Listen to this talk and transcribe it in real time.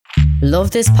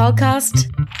Love this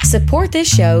podcast? Support this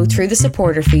show through the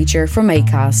supporter feature from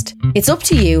Acast. It's up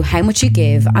to you how much you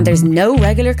give, and there's no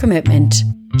regular commitment.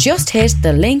 Just hit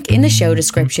the link in the show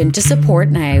description to support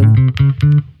now.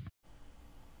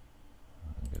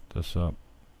 Get this up.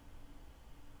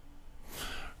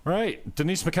 All right,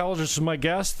 Denise McCallister is my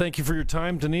guest. Thank you for your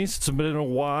time, Denise. It's been a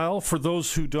while. For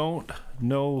those who don't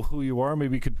know who you are,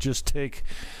 maybe you could just take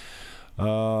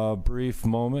a brief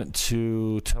moment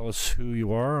to tell us who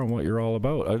you are and what you're all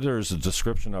about. There's a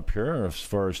description up here as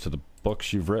far as to the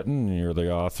books you've written. You're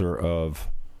the author of,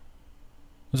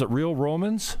 is it Real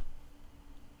Romans?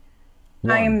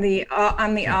 I'm the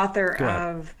author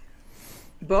of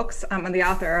books. I'm the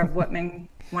author of What Men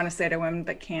Want to Say to Women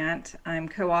But Can't. I'm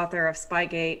co-author of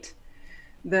Spygate,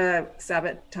 the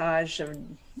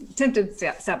attempted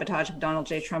sabotage of Donald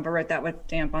J. Trump. I wrote that with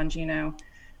Dan Bongino.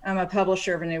 I'm a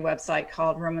publisher of a new website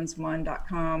called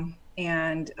Romans1.com,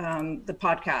 and the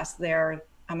podcast there.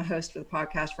 I'm a host for the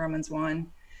podcast Romans One,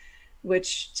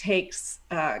 which takes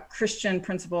Christian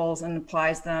principles and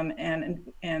applies them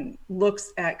and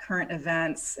looks at current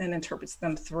events and interprets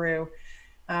them through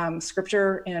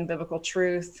scripture and biblical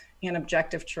truth and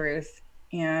objective truth.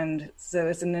 And so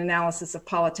it's an analysis of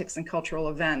politics and cultural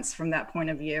events from that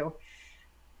point of view.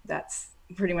 That's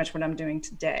pretty much what I'm doing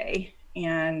today.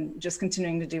 And just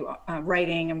continuing to do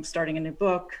writing. I'm starting a new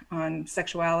book on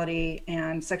sexuality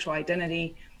and sexual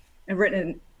identity. I've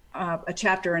written a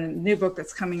chapter in a new book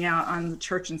that's coming out on the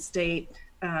church and state.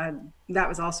 That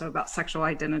was also about sexual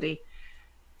identity.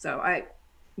 So I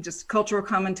just cultural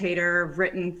commentator,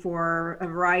 written for a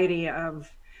variety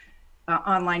of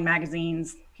online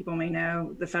magazines. People may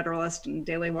know The Federalist and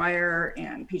Daily Wire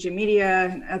and PJ Media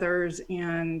and others.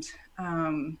 And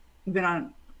been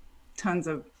on tons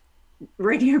of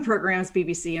radio programs,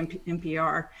 BBC and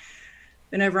NPR.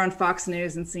 Been over on Fox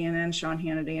News and CNN, Sean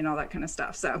Hannity and all that kind of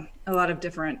stuff. So a lot of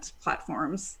different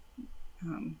platforms,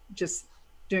 just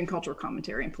doing cultural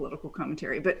commentary and political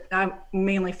commentary. But I'm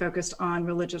mainly focused on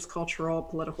religious, cultural,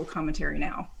 political commentary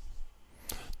now.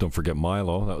 Don't forget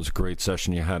Milo. That was a great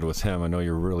session you had with him. I know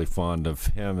you're really fond of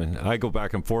him, and I go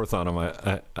back and forth on him.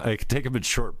 I could take him in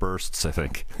short bursts, I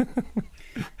think.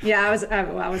 Yeah,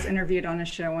 I was interviewed on his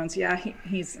show once. Yeah,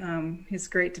 he's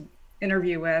great to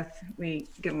interview with. We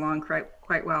get along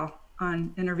quite well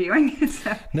on interviewing.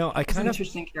 So no, he's an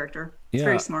interesting character. He's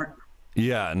very smart.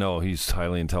 Yeah, no, he's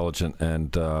highly intelligent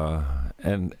and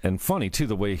funny too.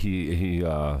 The way he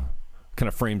kind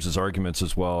of frames his arguments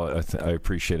as well. I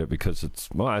appreciate it because it's,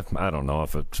 well, I don't know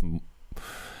if it's,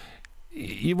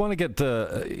 you want to get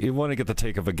the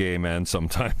take of a gay man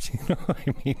sometimes, you know what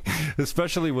I mean?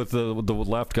 Especially with the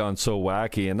left gone so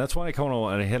wacky, and that's why I kind of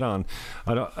want to hit on.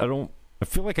 I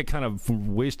feel like I kind of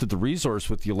wasted the resource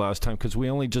with you last time because we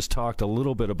only just talked a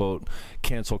little bit about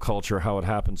cancel culture, how it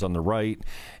happens on the right,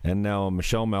 and now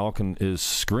Michelle Malkin is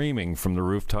screaming from the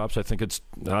rooftops. I think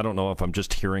I don't know if I'm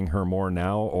just hearing her more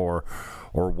now or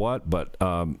what, but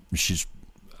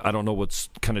I don't know what's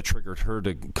kind of triggered her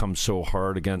to come so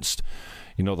hard against,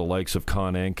 the likes of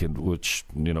Con Inc., and which,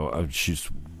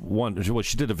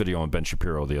 she did a video on Ben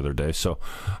Shapiro the other day. So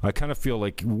I kind of feel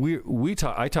like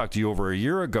I talked to you over a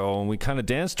year ago and we kind of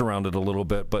danced around it a little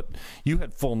bit, but you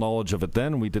had full knowledge of it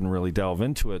then and we didn't really delve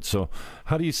into it. So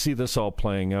how do you see this all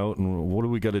playing out, and what do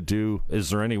we got to do?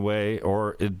 Is there any way,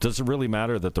 or does it really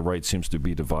matter that the right seems to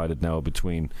be divided now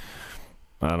between,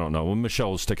 I don't know. When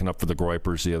Michelle was sticking up for the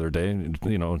Groypers the other day,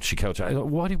 and she couched,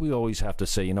 why do we always have to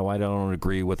say, I don't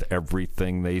agree with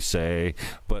everything they say,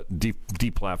 but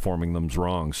deplatforming them's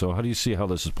wrong. So how do you see how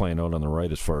this is playing out on the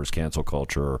right as far as cancel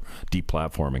culture or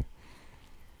deplatforming?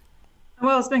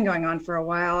 Well, it's been going on for a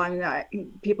while. I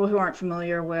mean, people who aren't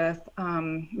familiar with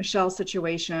Michelle's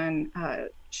situation,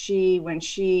 when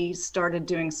she started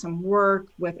doing some work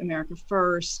with America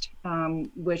First,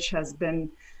 which has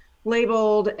been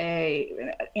labeled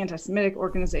an anti-Semitic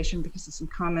organization because of some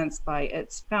comments by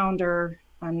its founder,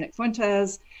 Nick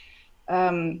Fuentes.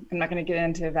 I'm not going to get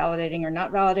into validating or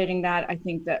not validating that. I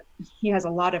think that he has a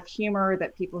lot of humor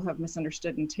that people have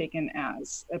misunderstood and taken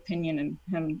as opinion and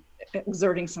him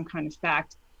exerting some kind of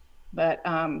fact. But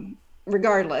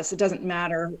regardless, it doesn't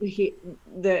matter.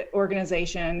 The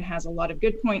organization has a lot of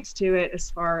good points to it as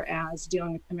far as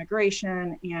dealing with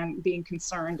immigration and being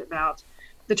concerned about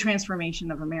the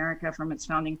transformation of America from its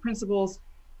founding principles,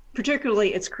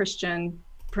 particularly its Christian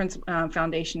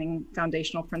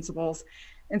foundational principles.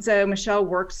 And so Michelle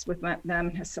works with them,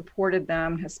 has supported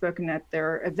them, has spoken at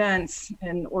their events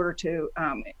in order to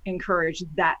encourage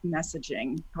that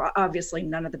messaging. Obviously,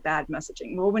 none of the bad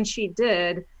messaging. Well, when she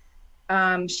did,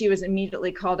 She was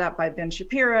immediately called out by Ben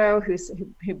Shapiro,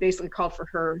 who basically called for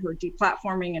her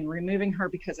deplatforming and removing her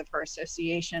because of her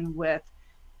association with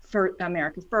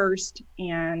America First.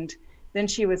 And then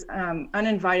she was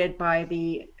uninvited by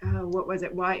the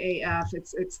YAF.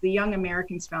 It's the Young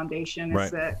Americans Foundation.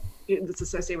 It's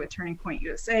associated with Turning Point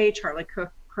USA, Charlie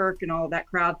Kirk, and all of that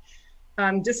crowd.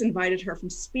 Disinvited her from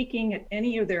speaking at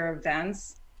any of their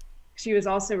events. She was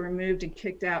also removed and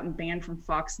kicked out and banned from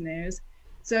Fox News.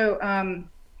 So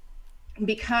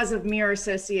because of mere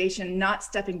association, not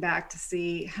stepping back to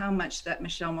see how much that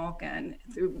Michelle Malkin,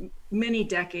 through many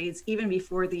decades, even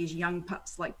before these young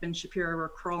pups like Ben Shapiro were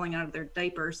crawling out of their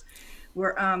diapers,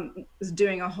 was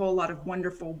doing a whole lot of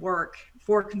wonderful work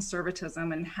for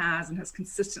conservatism, and has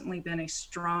consistently been a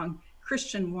strong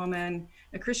Christian woman,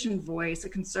 a Christian voice, a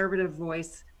conservative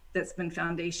voice that's been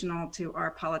foundational to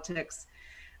our politics.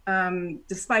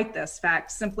 Despite this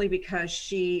fact, simply because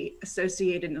she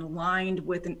associated and aligned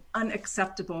with an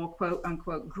unacceptable, quote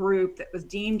unquote, group that was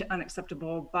deemed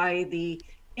unacceptable by the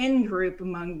in-group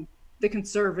among the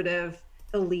conservative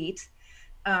elite,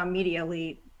 media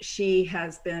elite, she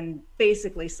has been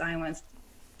basically silenced,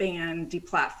 banned,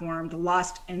 deplatformed,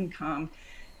 lost income.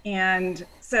 And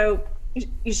so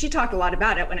she talked a lot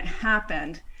about it when it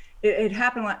happened. It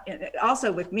happened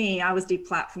also with me. I was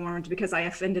deplatformed because I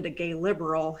offended a gay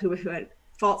liberal who had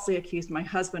falsely accused my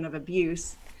husband of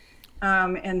abuse.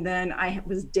 And then I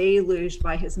was deluged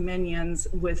by his minions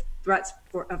with threats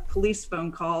of police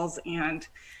phone calls and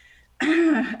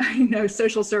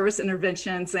social service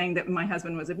intervention, saying that my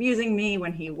husband was abusing me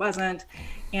when he wasn't.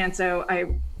 And so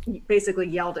I basically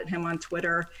yelled at him on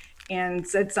Twitter and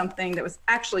said something that was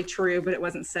actually true, but it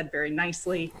wasn't said very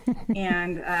nicely.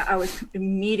 And I was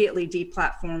immediately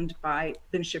deplatformed by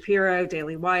Ben Shapiro,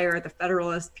 Daily Wire, The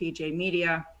Federalist, PJ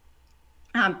Media.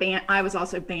 I was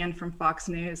also banned from Fox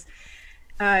News.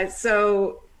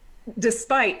 So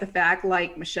despite the fact,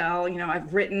 like Michelle,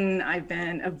 I've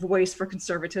been a voice for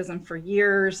conservatism for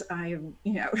years. I,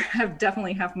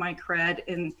 definitely have my cred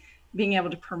in being able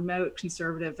to promote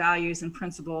conservative values and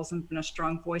principles and been a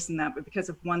strong voice in that, but because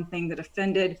of one thing that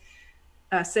offended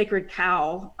a sacred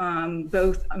cow,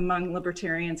 both among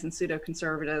libertarians and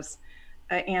pseudo-conservatives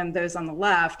and those on the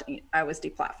left, I was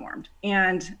deplatformed.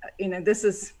 And, this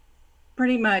is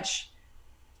pretty much,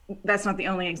 that's not the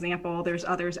only example. There's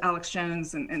others. Alex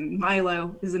Jones and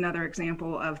Milo is another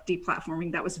example of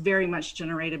deplatforming that was very much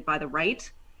generated by the right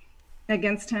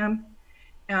against him.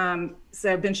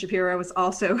 So Ben Shapiro was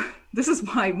also, this is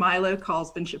why Milo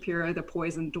calls Ben Shapiro the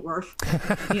poison dwarf.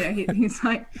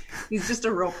 He's just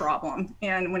a real problem.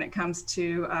 And when it comes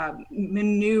to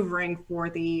maneuvering for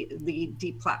the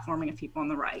deplatforming of people on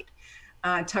the right,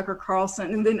 Tucker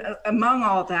Carlson, and then among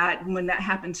all that, when that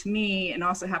happened to me and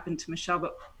also happened to Michelle,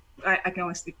 but I can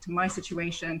only speak to my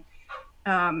situation,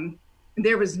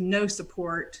 there was no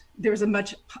support. There was a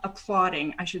much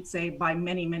applauding, I should say, by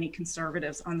many, many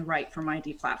conservatives on the right for my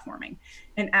deplatforming,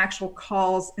 and actual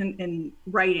calls in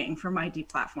writing for my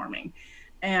deplatforming,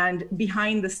 and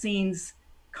behind the scenes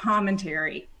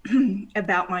commentary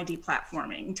about my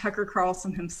deplatforming. Tucker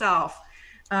Carlson himself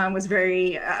was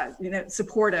very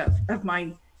supportive of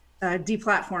my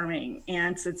deplatforming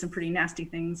and said some pretty nasty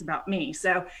things about me.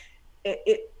 So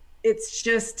it's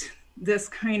just this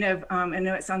kind of, I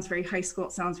know it sounds very high school,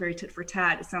 it sounds very tit for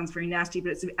tat, it sounds very nasty,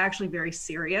 but it's actually very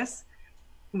serious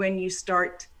when you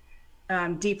start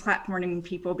deplatforming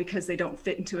people because they don't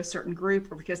fit into a certain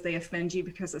group or because they offend you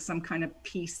because of some kind of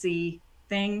PC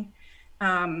thing.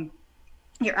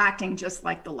 You're acting just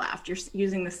like the left. You're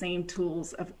using the same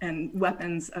tools and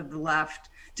weapons of the left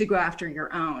to go after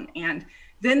your own. And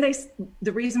then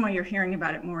the reason why you're hearing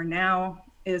about it more now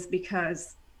is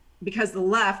because the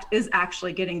left is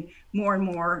actually getting more and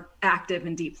more active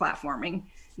in deplatforming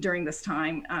during this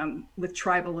time, with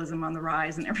tribalism on the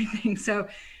rise and everything. So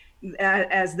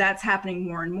as that's happening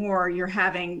more and more, you're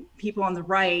having people on the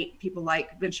right, people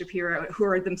like Ben Shapiro, who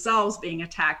are themselves being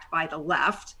attacked by the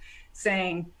left,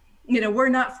 saying, we're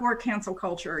not for cancel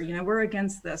culture, we're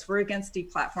against this, we're against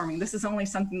deplatforming. This is only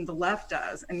something the left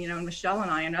does. And, Michelle and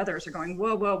I and others are going,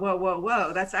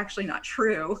 whoa, that's actually not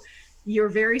true. You're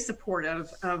very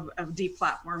supportive of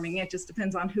deplatforming. It just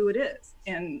depends on who it is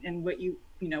and what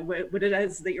what it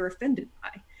is that you're offended by.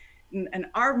 And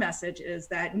our message is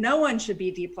that no one should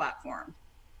be deplatformed,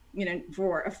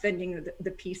 for offending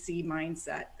the PC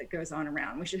mindset that goes on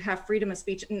around. We should have freedom of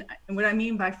speech. And what I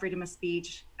mean by freedom of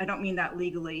speech, I don't mean that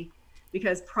legally,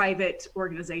 because private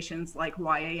organizations like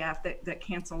YAF that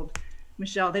canceled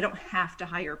Michelle, they don't have to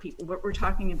hire people. What we're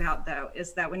talking about, though,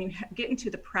 is that when you get into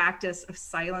the practice of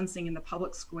silencing in the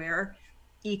public square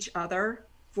each other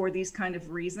for these kind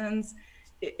of reasons,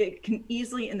 it can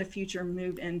easily in the future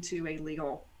move into a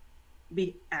legal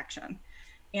action.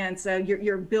 And so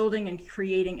you're building and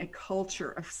creating a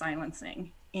culture of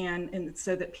silencing, and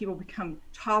so that people become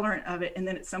tolerant of it, and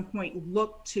then at some point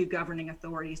look to governing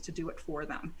authorities to do it for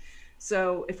them.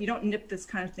 So if you don't nip this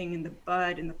kind of thing in the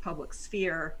bud in the public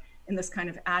sphere, in this kind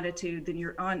of attitude, then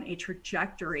you're on a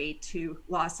trajectory to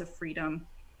loss of freedom,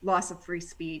 loss of free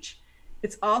speech.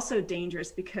 It's also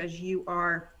dangerous because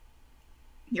you're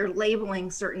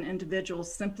labeling certain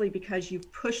individuals simply because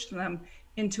you've pushed them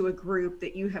into a group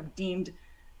that you have deemed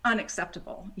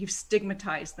unacceptable. You've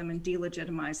stigmatized them and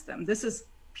delegitimized them. This is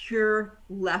pure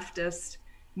leftist,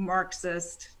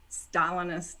 Marxist,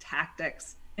 Stalinist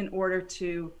tactics in order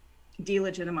to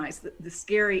delegitimize. The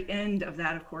scary end of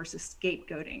that, of course, is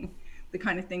scapegoating, the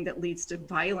kind of thing that leads to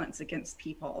violence against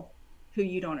people who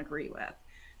you don't agree with.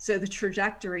 So the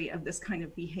trajectory of this kind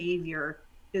of behavior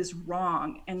is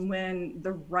wrong. And when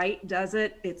the right does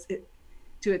it, it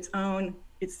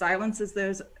silences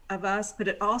those of us, but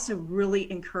it also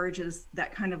really encourages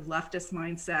that kind of leftist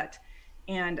mindset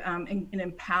and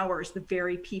empowers the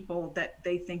very people that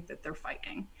they think that they're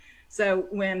fighting. So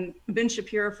when Ben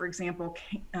Shapiro, for example,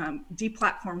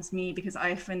 deplatforms me because I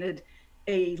offended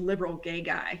a liberal gay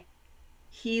guy,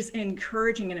 he's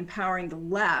encouraging and empowering the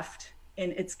left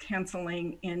in its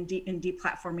canceling and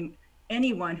deplatforming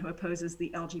anyone who opposes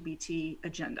the LGBT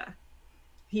agenda.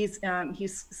 He's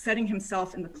setting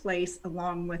himself in the place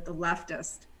along with the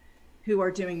leftists who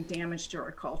are doing damage to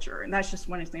our culture. And that's just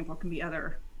one example. It can be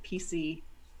other PC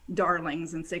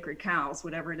darlings and sacred cows,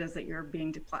 whatever it is that you're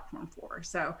being deplatformed for.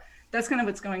 So that's kind of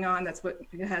what's going on. That's what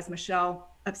has Michelle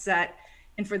upset.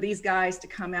 And for these guys to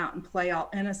come out and play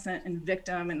all innocent and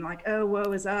victim and like, oh,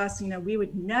 woe is us, we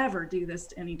would never do this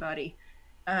to anybody.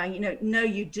 No,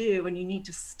 you do, and you need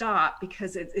to stop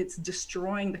because it's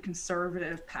destroying the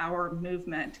conservative power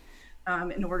movement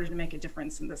in order to make a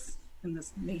difference in this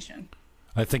nation.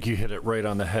 I think you hit it right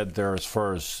on the head there as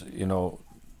far as,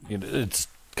 it's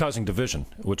causing division,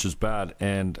 which is bad.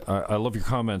 And I love your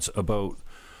comments about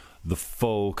the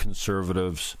faux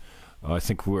conservatives. I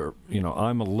think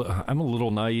I'm a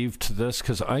little naive to this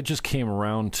because I just came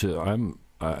around to,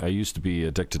 I used to be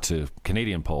addicted to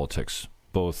Canadian politics,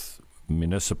 both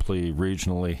municipally,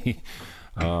 regionally,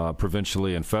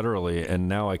 provincially, and federally. And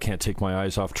now I can't take my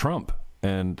eyes off Trump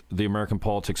and the American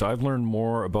politics. I've learned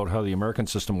more about how the American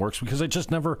system works because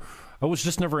I was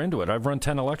just never into it. I've run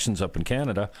 10 elections up in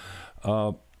Canada.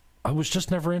 I was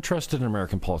just never interested in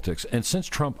American politics. And since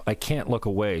Trump, I can't look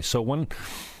away. So when,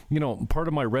 part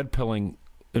of my red pilling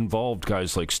involved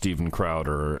guys like Steven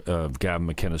Crowder, Gavin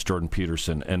McInnes, Jordan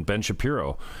Peterson, and Ben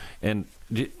Shapiro. And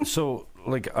so,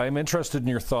 I'm interested in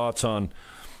your thoughts on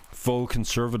faux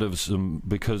conservatism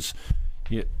because,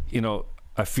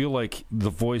 I feel like the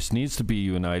voice needs to be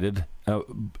united.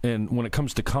 And when it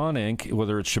comes to Con Inc.,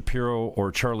 whether it's Shapiro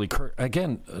or Charlie Kirk,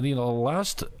 again, the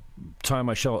last time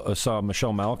I saw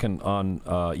Michelle Malkin on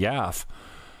YAF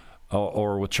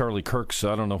or with Charlie Kirk's,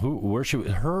 I don't know where she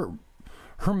was,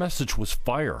 her message was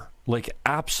fire,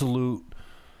 absolute.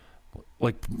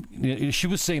 She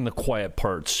was saying the quiet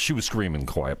parts. She was screaming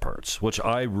quiet parts, which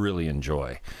I really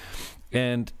enjoy.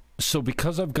 And so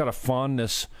because I've got a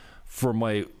fondness for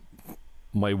my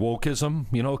wokeism,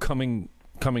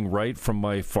 coming right from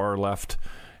my far left,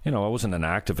 I wasn't an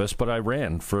activist, but I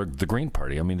ran for the Green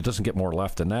Party. I mean, it doesn't get more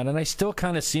left than that. And I still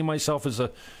kind of see myself as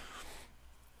a,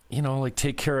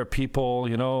 take care of people,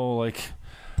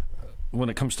 when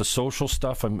it comes to social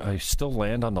stuff, I still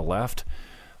land on the left.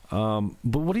 But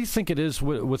what do you think it is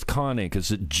with Con Inc.?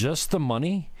 Is it just the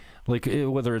money?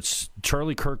 Whether it's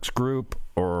Charlie Kirk's group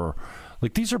or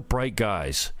these are bright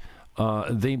guys.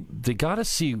 They got to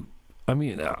see. I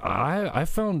mean, I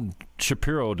found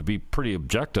Shapiro to be pretty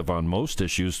objective on most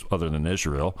issues other than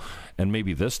Israel and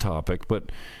maybe this topic.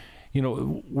 But,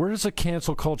 where does the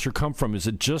cancel culture come from? Is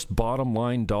it just bottom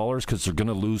line dollars because they're going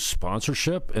to lose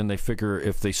sponsorship and they figure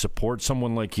if they support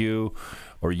someone like you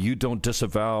or you don't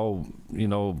disavow,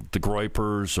 the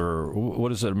Groypers or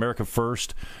what is it, America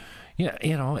First? Yeah,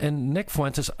 and Nick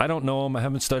Fuentes, I don't know him. I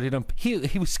haven't studied him.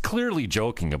 He was clearly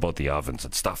joking about the ovens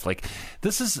and stuff.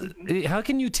 How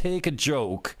can you take a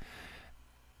joke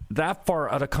that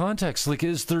far out of context?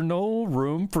 Is there no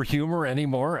room for humor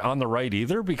anymore on the right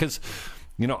either? Because,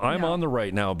 I'm on the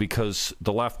right now because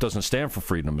the left doesn't stand for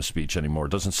freedom of speech anymore.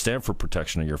 It doesn't stand for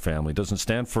protection of your family. It doesn't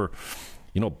stand for,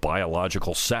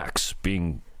 biological sex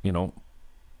being,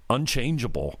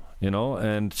 unchangeable.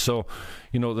 And so,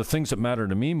 the things that matter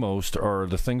to me most are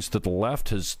the things that the left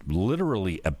has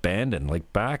literally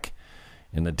abandoned. Back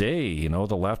in the day,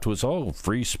 the left was,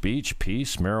 free speech,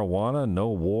 peace, marijuana, no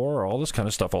war, all this kind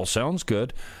of stuff all sounds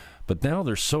good. But now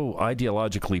they're so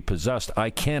ideologically possessed, I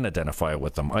can't identify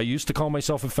with them. I used to call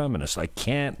myself a feminist. I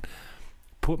can't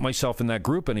put myself in that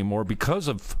group anymore because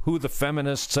of who the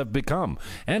feminists have become.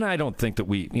 And I don't think that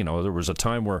there was a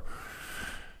time where,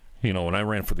 when I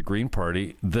ran for the Green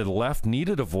Party, the left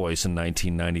needed a voice in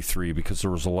 1993 because there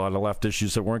was a lot of left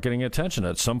issues that weren't getting attention.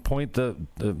 At some point, the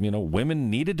women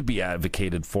needed to be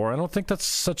advocated for. I don't think that's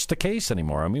such the case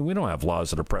anymore. I mean, we don't have laws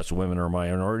that oppress women or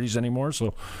minorities anymore.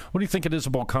 So what do you think it is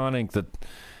about Con Inc. that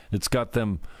it's got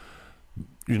them,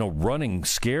 running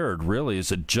scared, really?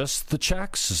 Is it just the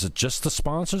checks? Is it just the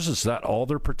sponsors? Is that all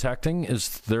they're protecting?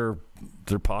 Is their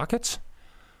pockets?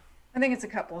 I think it's a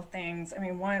couple of things. I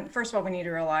mean, first of all, we need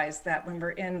to realize that when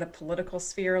we're in the political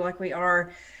sphere like we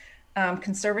are,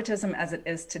 conservatism as it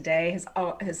is today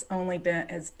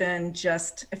has been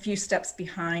just a few steps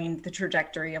behind the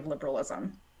trajectory of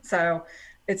liberalism. So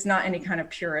it's not any kind of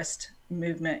purist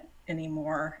movement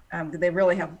anymore. They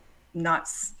really have not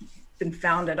been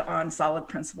founded on solid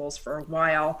principles for a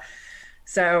while.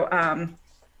 So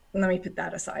let me put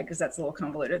that aside because that's a little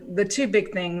convoluted. The two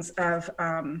big things of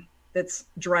that's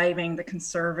driving the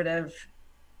conservative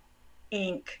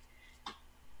Inc.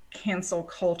 cancel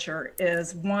culture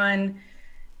is one,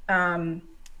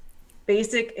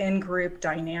 basic in-group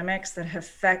dynamics that have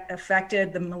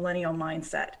affected the millennial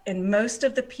mindset. And most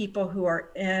of the people who are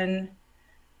in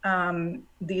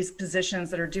these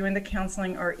positions that are doing the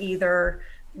counseling are either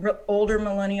older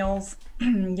millennials,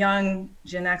 young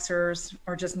Gen Xers,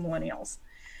 or just millennials.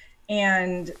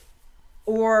 And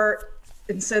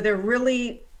so they're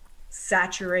really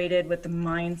saturated with the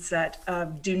mindset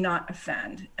of do not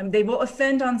offend. And they will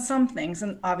offend on some things,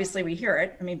 and obviously we hear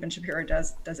it. I mean, Ben Shapiro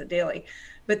does it daily.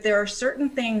 But there are certain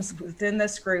things within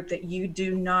this group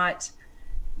that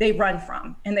they run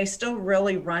from, and they still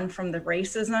really run from the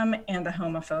racism and the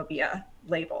homophobia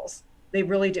labels. They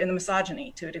really do, and the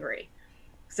misogyny to a degree.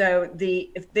 So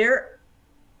they're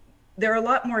a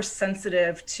lot more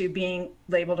sensitive to being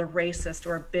labeled a racist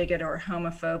or a bigot or a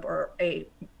homophobe or a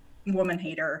woman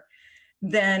hater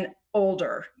than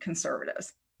older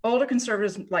conservatives. Older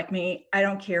conservatives like me, I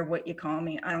don't care what you call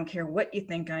me. I don't care what you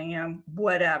think I am,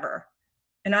 whatever.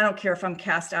 And I don't care if I'm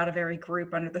cast out of every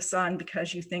group under the sun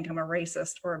because you think I'm a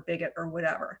racist or a bigot or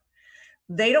whatever.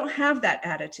 They don't have that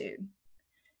attitude.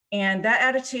 And that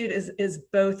attitude is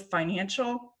both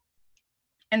financial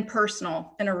and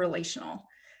personal and relational.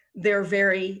 They're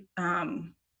very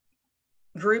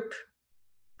group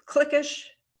cliquish.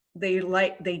 They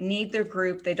need their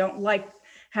group. They don't like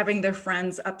having their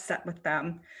friends upset with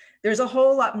them. There's a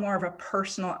whole lot more of a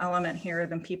personal element here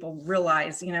than people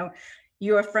realize.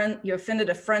 You offended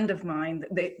a friend of mine.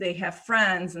 They have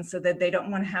friends, and so that they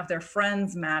don't want to have their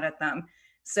friends mad at them.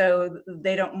 So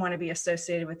they don't want to be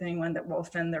associated with anyone that will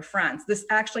offend their friends. This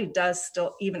actually does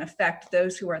still even affect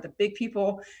those who are the big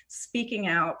people speaking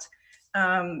out.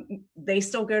 They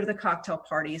still go to the cocktail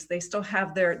parties. They still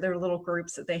have their little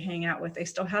groups that they hang out with. They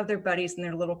still have their buddies and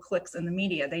their little cliques in the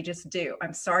media. They just do.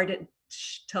 I'm sorry to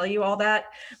tell you all that,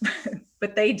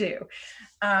 but they do.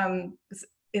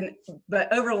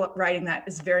 But overriding that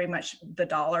is very much the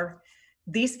dollar.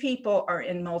 These people are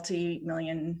in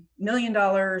million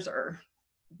dollars or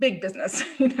big business.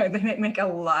 They make a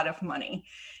lot of money,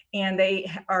 and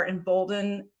they are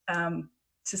emboldened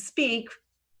to speak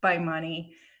by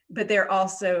money. But they're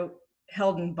also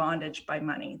held in bondage by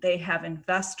money. They have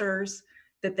investors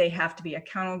that they have to be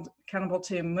accountable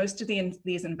to. Most of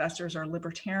these investors are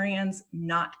libertarians,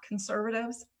 not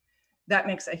conservatives. That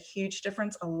makes a huge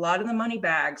difference. A lot of the money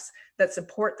bags that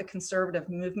support the conservative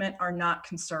movement are not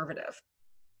conservative.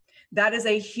 That is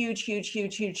a huge, huge,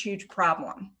 huge, huge, huge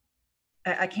problem.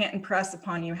 I can't impress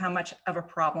upon you how much of a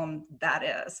problem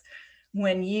that is.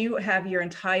 When you have your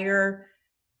entire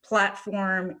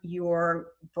platform,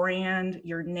 your brand,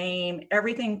 your name,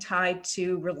 everything tied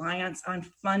to reliance on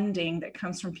funding that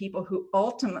comes from people who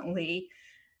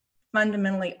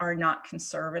fundamentally are not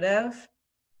conservative,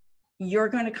 you're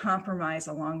going to compromise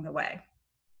along the way.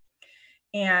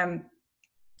 And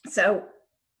so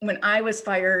when I was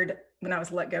fired, when I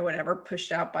was let go, whatever,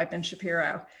 pushed out by Ben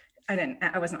Shapiro,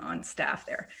 I wasn't on staff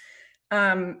there.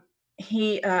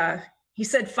 He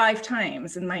said 5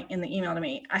 times in the email to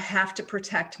me, I have to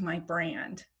protect my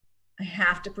brand. I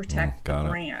have to protect the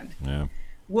brand. Yeah.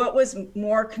 What was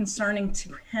more concerning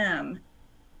to him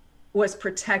was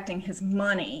protecting his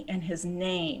money and his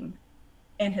name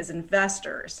and his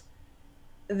investors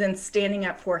than standing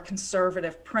up for a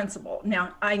conservative principle.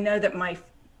 Now, I know that my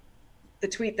the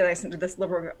tweet that I sent to this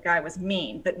liberal guy was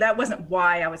mean, but that wasn't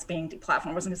why I was being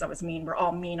deplatformed. It wasn't because I was mean. We're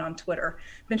all mean on Twitter.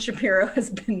 Ben Shapiro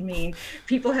has been mean.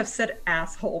 People have said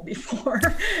asshole before.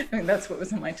 I mean, that's what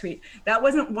was in my tweet. That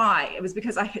wasn't why. It was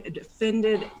because I had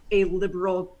offended a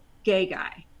liberal gay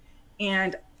guy,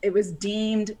 and it was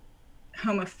deemed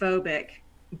homophobic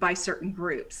by certain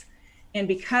groups. And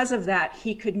because of that,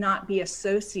 he could not be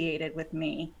associated with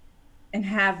me and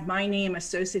have my name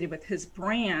associated with his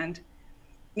brand.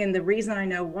 And the reason I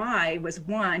know why was,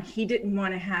 one, he didn't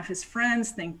want to have his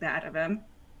friends think that of him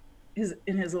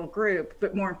in his little group,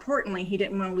 but more importantly, he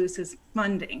didn't want to lose his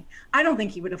funding. I don't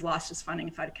think he would have lost his funding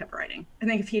if I'd kept writing. I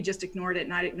think if he had just ignored it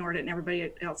and I'd ignored it and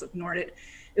everybody else ignored it,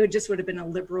 it would have been a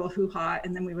liberal hoo-ha,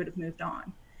 and then we would have moved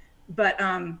on.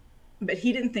 But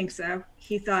he didn't think so.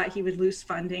 He thought he would lose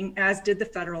funding, as did the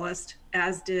Federalist,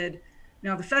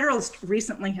 Now, the Federalist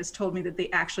recently has told me that they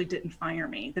actually didn't fire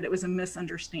me, that it was a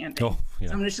misunderstanding. Oh, yeah,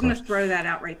 so I'm just going to throw that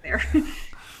out right there.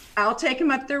 I'll take them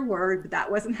at their word, but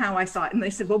that wasn't how I saw it. And they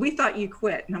said, well, we thought you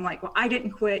quit. And I'm like, well, I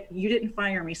didn't quit. You didn't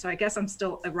fire me. So I guess I'm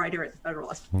still a writer at the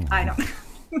Federalist. Mm-hmm. I don't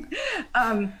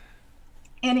know.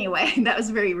 Anyway, that was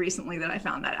very recently that I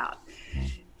found that out.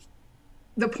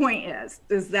 The point is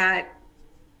that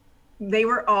they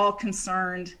were all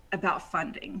concerned about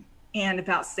funding and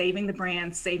about saving the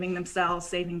brand, saving themselves,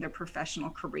 saving their professional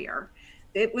career.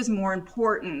 It was more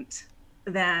important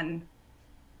than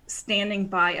standing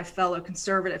by a fellow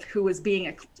conservative who was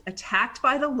being attacked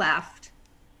by the left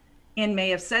and may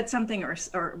have said something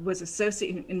or was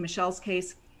associated, in Michelle's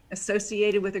case,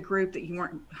 associated with a group that you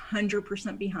weren't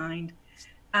 100% behind.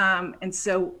 And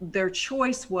so their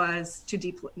choice was to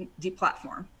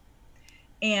deplatform.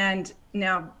 And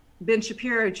now Ben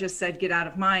Shapiro just said, get out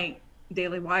of my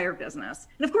Daily Wire business.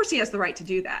 And of course he has the right to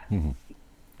do that. Mm-hmm.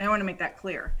 I want to make that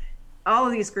clear. All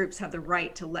of these groups have the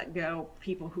right to let go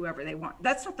people, whoever they want.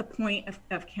 That's not the point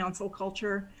of cancel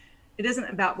culture. It isn't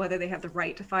about whether they have the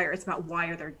right to fire. It's about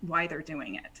why they're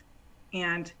doing it.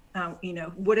 And,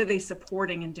 what are they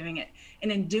supporting in doing it?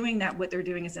 And in doing that, what they're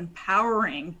doing is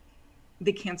empowering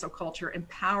the cancel culture,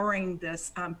 empowering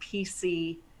this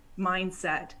PC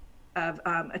mindset of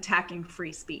attacking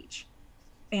free speech.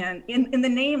 And in the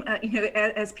name,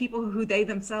 as people who they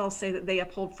themselves say that they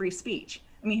uphold free speech.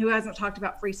 I mean, who hasn't talked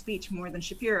about free speech more than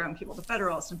Shapiro and people at the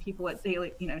Federalist and people at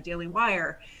Daily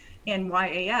Wire and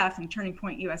YAF and Turning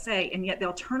Point USA? And yet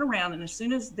they'll turn around, and as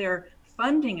soon as their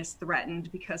funding is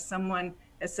threatened because someone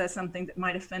has said something that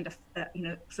might offend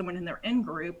someone in their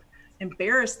in-group,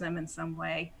 embarrass them in some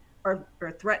way, or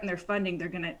threaten their funding, they're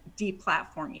going to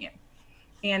deplatform you.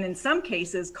 And in some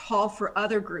cases, call for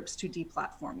other groups to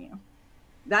deplatform you.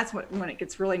 That's when it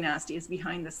gets really nasty, is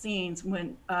behind the scenes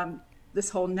when this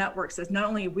whole network says, not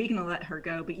only are we going to let her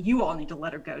go, but you all need to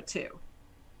let her go too.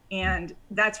 And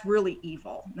that's really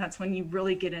evil. That's when you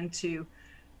really get into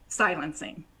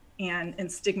silencing and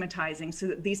stigmatizing, so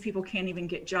that these people can't even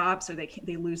get jobs, so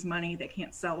they lose money, they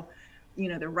can't sell,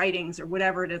 their writings or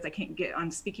whatever it is, they can't get on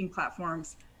speaking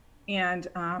platforms. And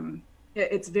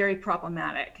it's very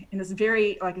problematic. And it's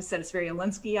very, like I said, it's very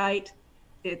Alinskyite.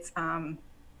 It's,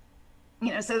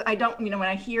 so I don't, when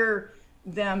I hear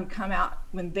them come out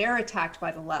when they're attacked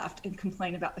by the left and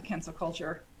complain about the cancel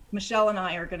culture, Michelle and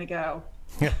I are going to go,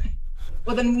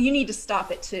 well, then you need to stop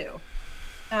it too,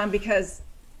 because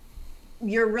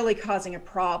you're really causing a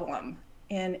problem.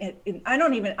 And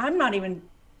I'm not even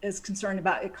as concerned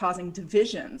about it causing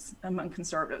divisions among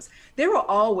conservatives. There will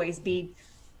always be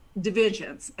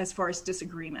divisions as far as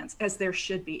disagreements, as there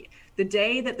should be. The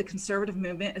day that the conservative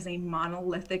movement is a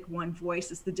monolithic one voice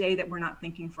is the day that we're not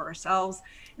thinking for ourselves,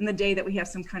 and the day that we have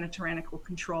some kind of tyrannical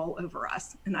control over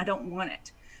us. And I don't want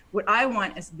it. What I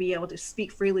want is to be able to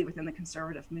speak freely within the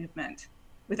conservative movement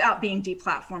without being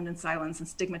deplatformed and silenced and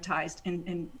stigmatized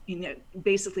and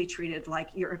basically treated like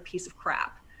you're a piece of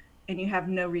crap and you have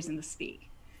no reason to speak.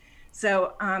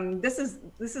 So this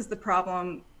is the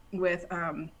problem with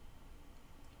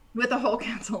the whole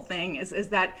cancel thing, is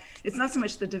that it's not so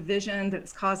much the division that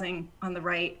it's causing on the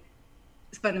right,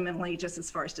 fundamentally just as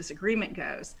far as disagreement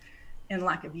goes and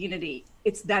lack of unity.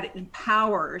 It's that it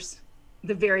empowers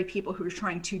the very people who are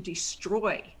trying to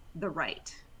destroy the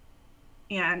right.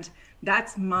 And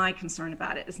that's my concern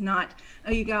about it. It's not,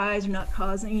 oh, you guys are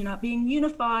you're not being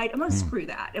unified. I'm gonna screw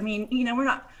that. I mean, we're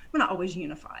not always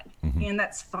unified, and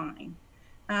that's fine.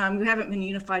 We haven't been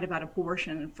unified about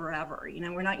abortion forever.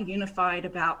 We're not unified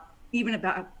about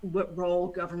what role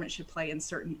government should play in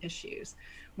certain issues.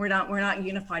 We're not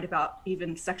unified about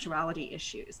even sexuality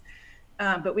issues.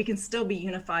 But we can still be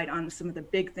unified on some of the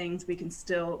big things. We can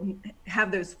still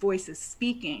have those voices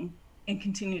speaking and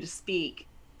continue to speak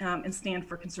and stand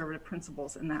for conservative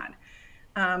principles in that.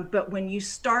 But when you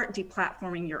start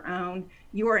deplatforming your own,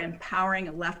 you are empowering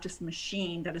a leftist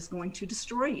machine that is going to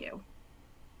destroy you.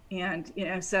 And,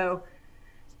 so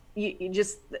you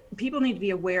just, people need to be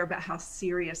aware about how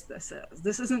serious this is.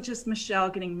 This isn't just Michelle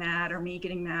getting mad or me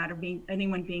getting mad or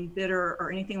anyone being bitter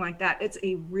or anything like that. It's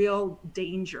a real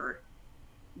danger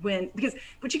because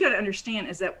what you got to understand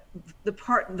is that the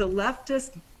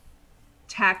leftist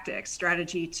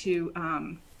strategy to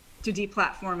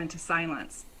deplatform and to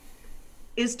silence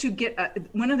is to get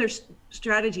one of their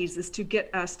strategies is to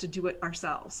get us to do it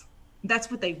ourselves.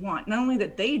 That's what they want. Not only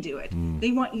that they do it,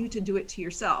 they want you to do it to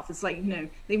yourself. It's like,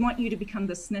 they want you to become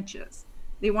the snitches.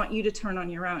 They want you to turn on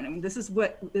your own. I mean, this is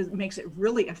what makes it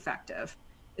really effective,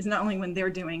 is not only when they're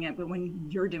doing it, but when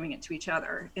you're doing it to each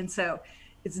other. And so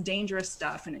it's dangerous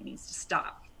stuff and it needs to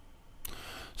stop.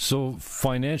 So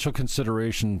financial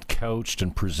consideration couched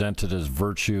and presented as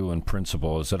virtue and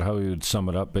principle, is that how you would sum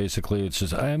it up? Basically, it's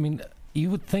just, I mean, you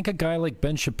would think a guy like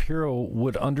Ben Shapiro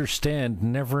would understand,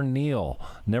 never kneel,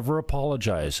 never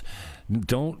apologize,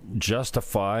 don't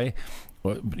justify,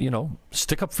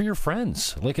 stick up for your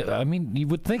friends. Like, I mean, you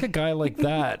would think a guy like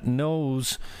that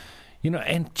knows,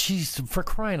 and geez, for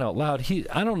crying out loud,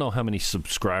 I don't know how many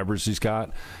subscribers he's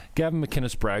got. Gavin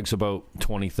McInnes brags about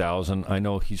 20,000. I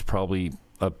know he's probably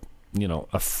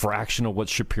a fraction of what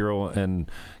Shapiro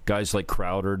and guys like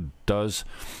Crowder does,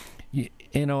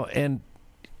 and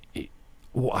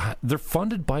they're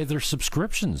funded by their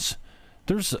subscriptions.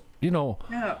 There's,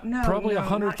 probably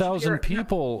 100,000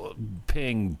 people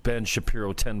paying Ben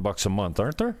Shapiro $10 a month,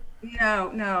 aren't there?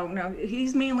 No.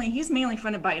 He's mainly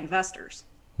funded by investors.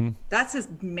 That's his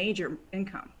major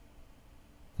income.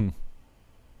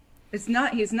 He's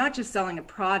not just selling a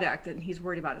product and he's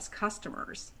worried about his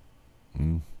customers.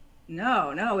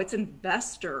 No, it's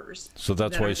investors. So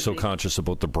that's why he's so conscious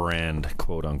about the brand,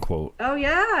 quote unquote. Oh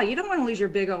yeah, you don't want to lose your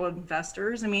big old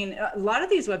investors. I mean, a lot of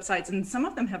these websites, and some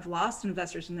of them have lost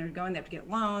investors, and they have to get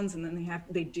loans, and then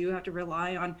they do have to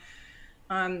rely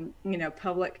on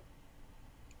public,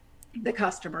 the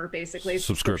customer, basically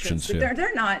subscriptions. Yeah.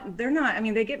 They're not. I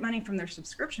mean, they get money from their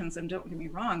subscriptions, and don't get me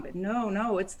wrong, but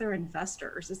no, it's their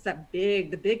investors. It's the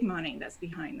big money that's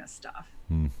behind this stuff.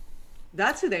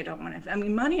 That's who they don't want to. I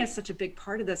mean, money is such a big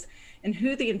part of this, and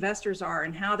who the investors are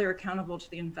and how they're accountable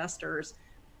to the investors.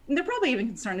 And they're probably even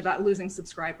concerned about losing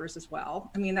subscribers as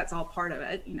well. I mean, that's all part of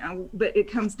it, but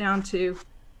it comes down to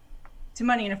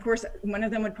money. And of course, one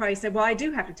of them would probably say, well, I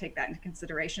do have to take that into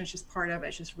consideration. It's just part of it.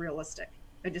 It's just realistic.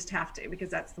 I just have to, because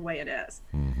that's the way it is.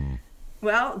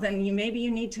 Well, then you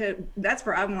need to, that's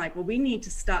where I'm like, well, we need to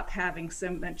stop having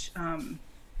so much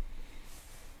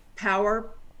power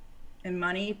and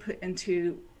money put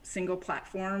into single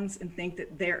platforms and think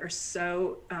that they are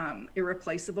so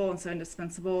irreplaceable and so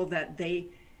indispensable that they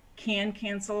can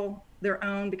cancel their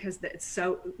own because it's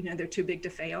so, they're too big to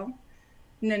fail.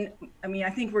 And then, I mean, I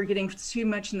think we're getting too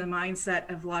much in the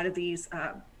mindset of a lot of these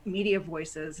media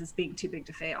voices as being too big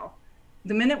to fail.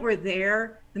 The minute we're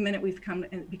there, the minute we've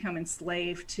become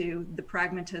enslaved to the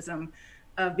pragmatism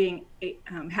of being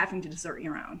having to desert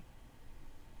your own.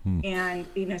 And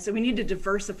so we need to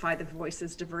diversify the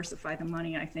voices, diversify the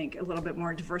money. I think a little bit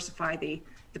more, diversify the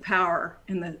power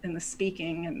in the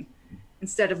speaking, and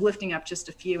instead of lifting up just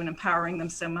a few and empowering them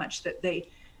so much that they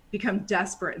become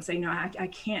desperate and say, no, I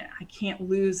can't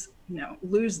lose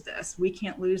this. We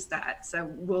can't lose that. So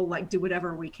we'll do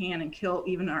whatever we can and kill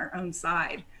even our own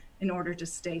side in order to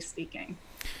stay speaking.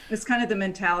 It's kind of the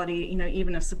mentality,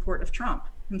 even of support of Trump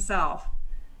himself.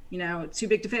 Too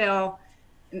big to fail.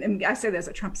 And I say that as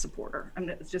a Trump supporter.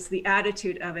 It's just the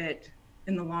attitude of it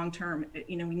in the long term.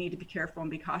 We need to be careful and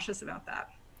be cautious about that.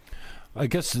 I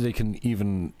guess they can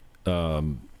even,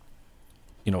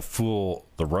 fool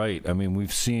the right. I mean,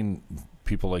 we've seen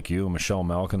people like you, Michelle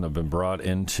Malkin, that have been brought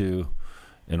into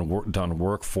and done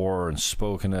work for and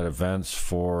spoken at events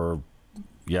for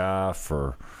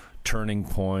Turning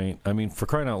Point. I mean, for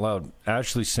crying out loud,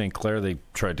 Ashley St. Clair, they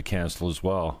tried to cancel as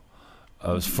well.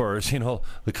 As far as,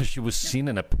 because she was seen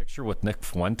in a picture with Nick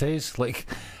Fuentes, I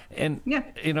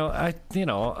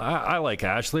like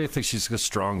Ashley. I think she's got a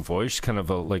strong voice, kind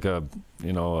of a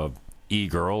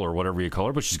e-girl or whatever you call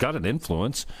her, but she's got an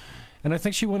influence. And I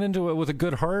think she went into it with a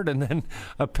good heart, and then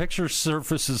a picture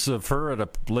surfaces of her at a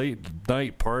late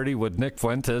night party with Nick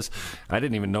Fuentes. I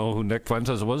didn't even know who Nick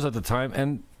Fuentes was at the time,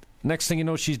 and next thing you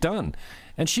know, she's done.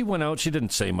 And she went out, she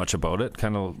didn't say much about it,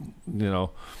 kind of,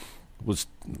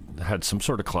 had some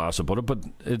sort of class about it, but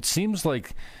it seems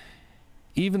like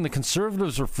even the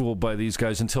conservatives are fooled by these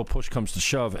guys until push comes to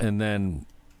shove, and then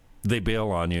they bail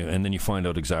on you, and then you find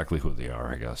out exactly who they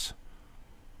are, I guess.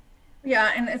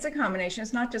 Yeah, and it's a combination.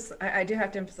 It's not just, I do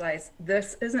have to emphasize,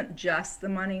 this isn't just the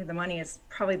money. The money is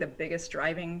probably the biggest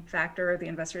driving factor of the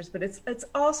investors, but it's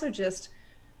also just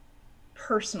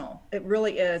personal. It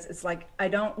really is. It's like, I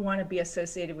don't want to be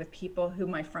associated with people who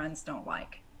my friends don't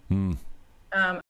like.